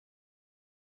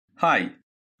Hi,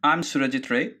 I'm Surajit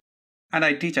Ray, and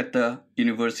I teach at the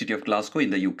University of Glasgow in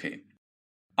the UK.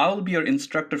 I will be your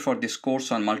instructor for this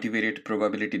course on multivariate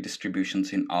probability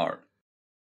distributions in R.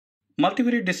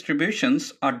 Multivariate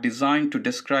distributions are designed to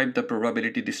describe the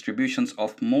probability distributions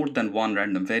of more than one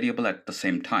random variable at the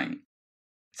same time.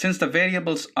 Since the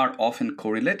variables are often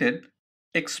correlated,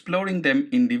 exploring them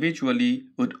individually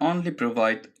would only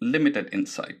provide limited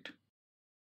insight.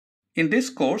 In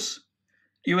this course,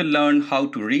 you will learn how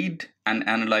to read and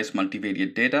analyze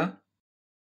multivariate data.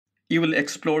 You will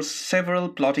explore several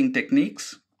plotting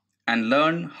techniques and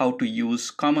learn how to use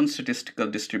common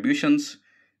statistical distributions,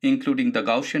 including the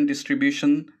Gaussian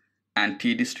distribution and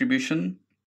t-distribution.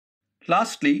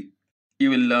 Lastly, you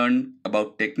will learn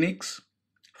about techniques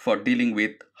for dealing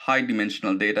with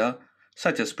high-dimensional data,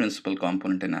 such as principal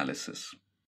component analysis.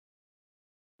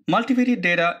 Multivariate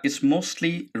data is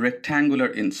mostly rectangular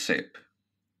in shape,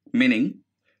 meaning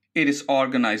it is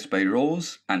organized by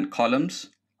rows and columns,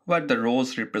 where the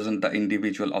rows represent the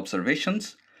individual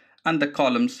observations and the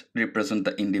columns represent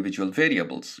the individual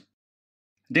variables.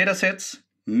 Datasets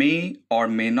may or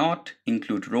may not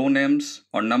include row names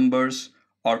or numbers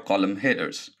or column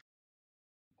headers.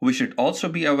 We should also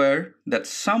be aware that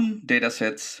some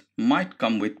datasets might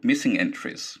come with missing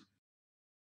entries.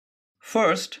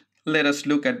 First, let us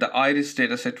look at the IRIS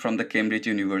dataset from the Cambridge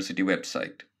University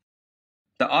website.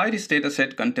 The IRIS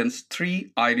dataset contains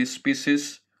 3 iris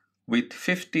species with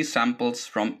 50 samples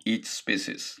from each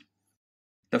species.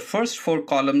 The first 4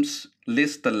 columns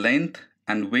list the length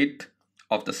and width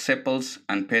of the sepals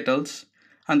and petals,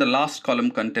 and the last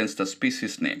column contains the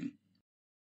species name.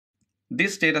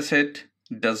 This dataset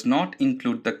does not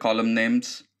include the column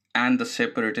names, and the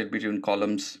separated between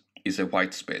columns is a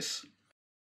white space.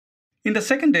 In the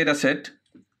second dataset,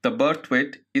 the birth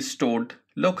weight is stored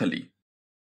locally.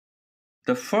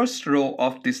 The first row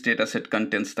of this dataset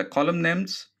contains the column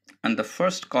names, and the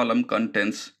first column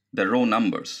contains the row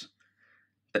numbers.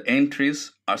 The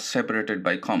entries are separated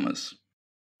by commas.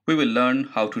 We will learn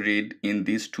how to read in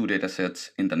these 2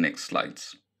 datasets in the next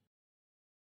slides.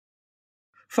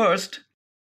 First,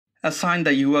 assign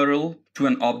the URL to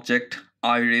an object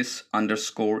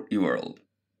iris_URL.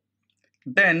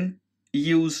 Then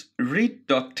use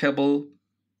read.table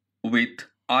with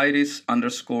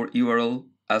iris_URL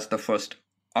as the first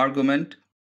argument.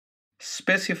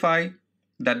 Specify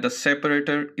that the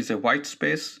separator is a white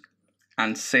space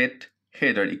and set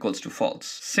header equals to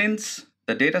false, since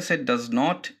the dataset does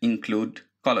not include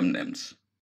column names.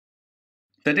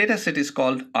 The dataset is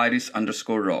called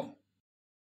iris_raw.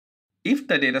 If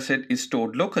the dataset is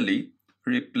stored locally,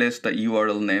 replace the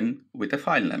URL name with a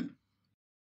file name.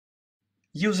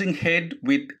 Using head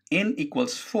with n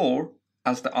equals 4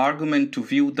 as the argument to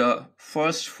view the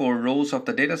first 4 rows of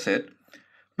the dataset,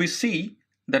 we see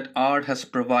that R has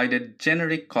provided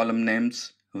generic column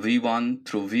names V1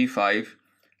 through V5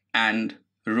 and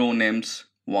row names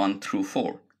 1 through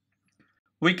 4.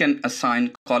 We can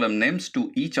assign column names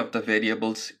to each of the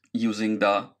variables using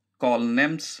the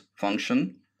callNames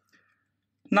function.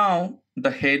 Now the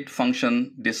head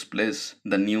function displays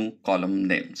the new column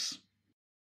names.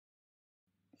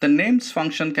 The names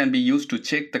function can be used to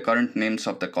check the current names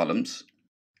of the columns.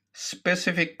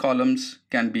 Specific columns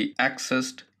can be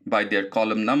accessed by their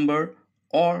column number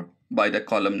or by the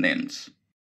column names.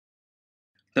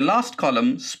 The last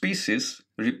column, species,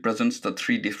 represents the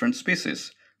 3 different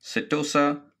species,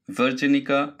 Setosa,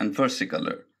 Virginica, and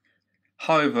Versicolor.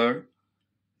 However,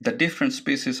 the different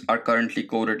species are currently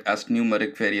coded as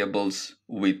numeric variables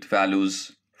with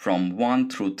values from 1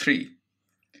 through 3.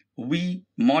 We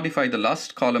modify the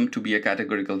last column to be a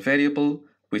categorical variable,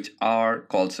 which R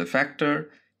calls a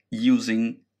factor,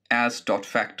 using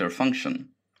as.factor function.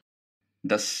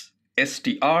 The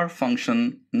str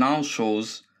function now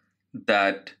shows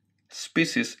that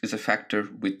species is a factor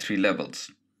with 3 levels.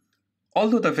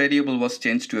 Although the variable was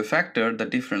changed to a factor, the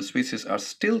different species are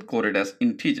still coded as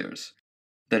integers.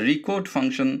 The recode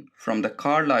function from the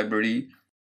car library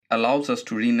allows us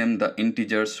to rename the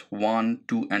integers 1,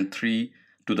 2, and 3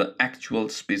 to the actual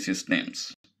species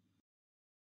names.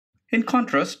 In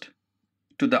contrast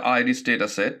to the IRIS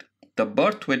dataset, the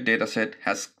birth weight dataset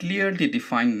has clearly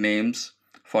defined names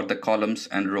for the columns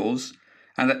and rows,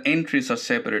 and the entries are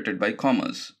separated by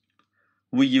commas.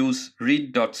 We use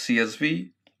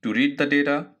read.csv to read the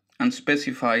data and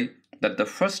specify that the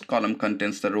first column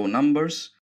contains the row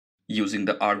numbers using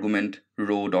the argument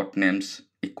row.names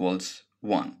equals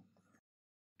 1.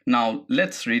 Now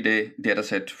let's read a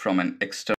dataset from an external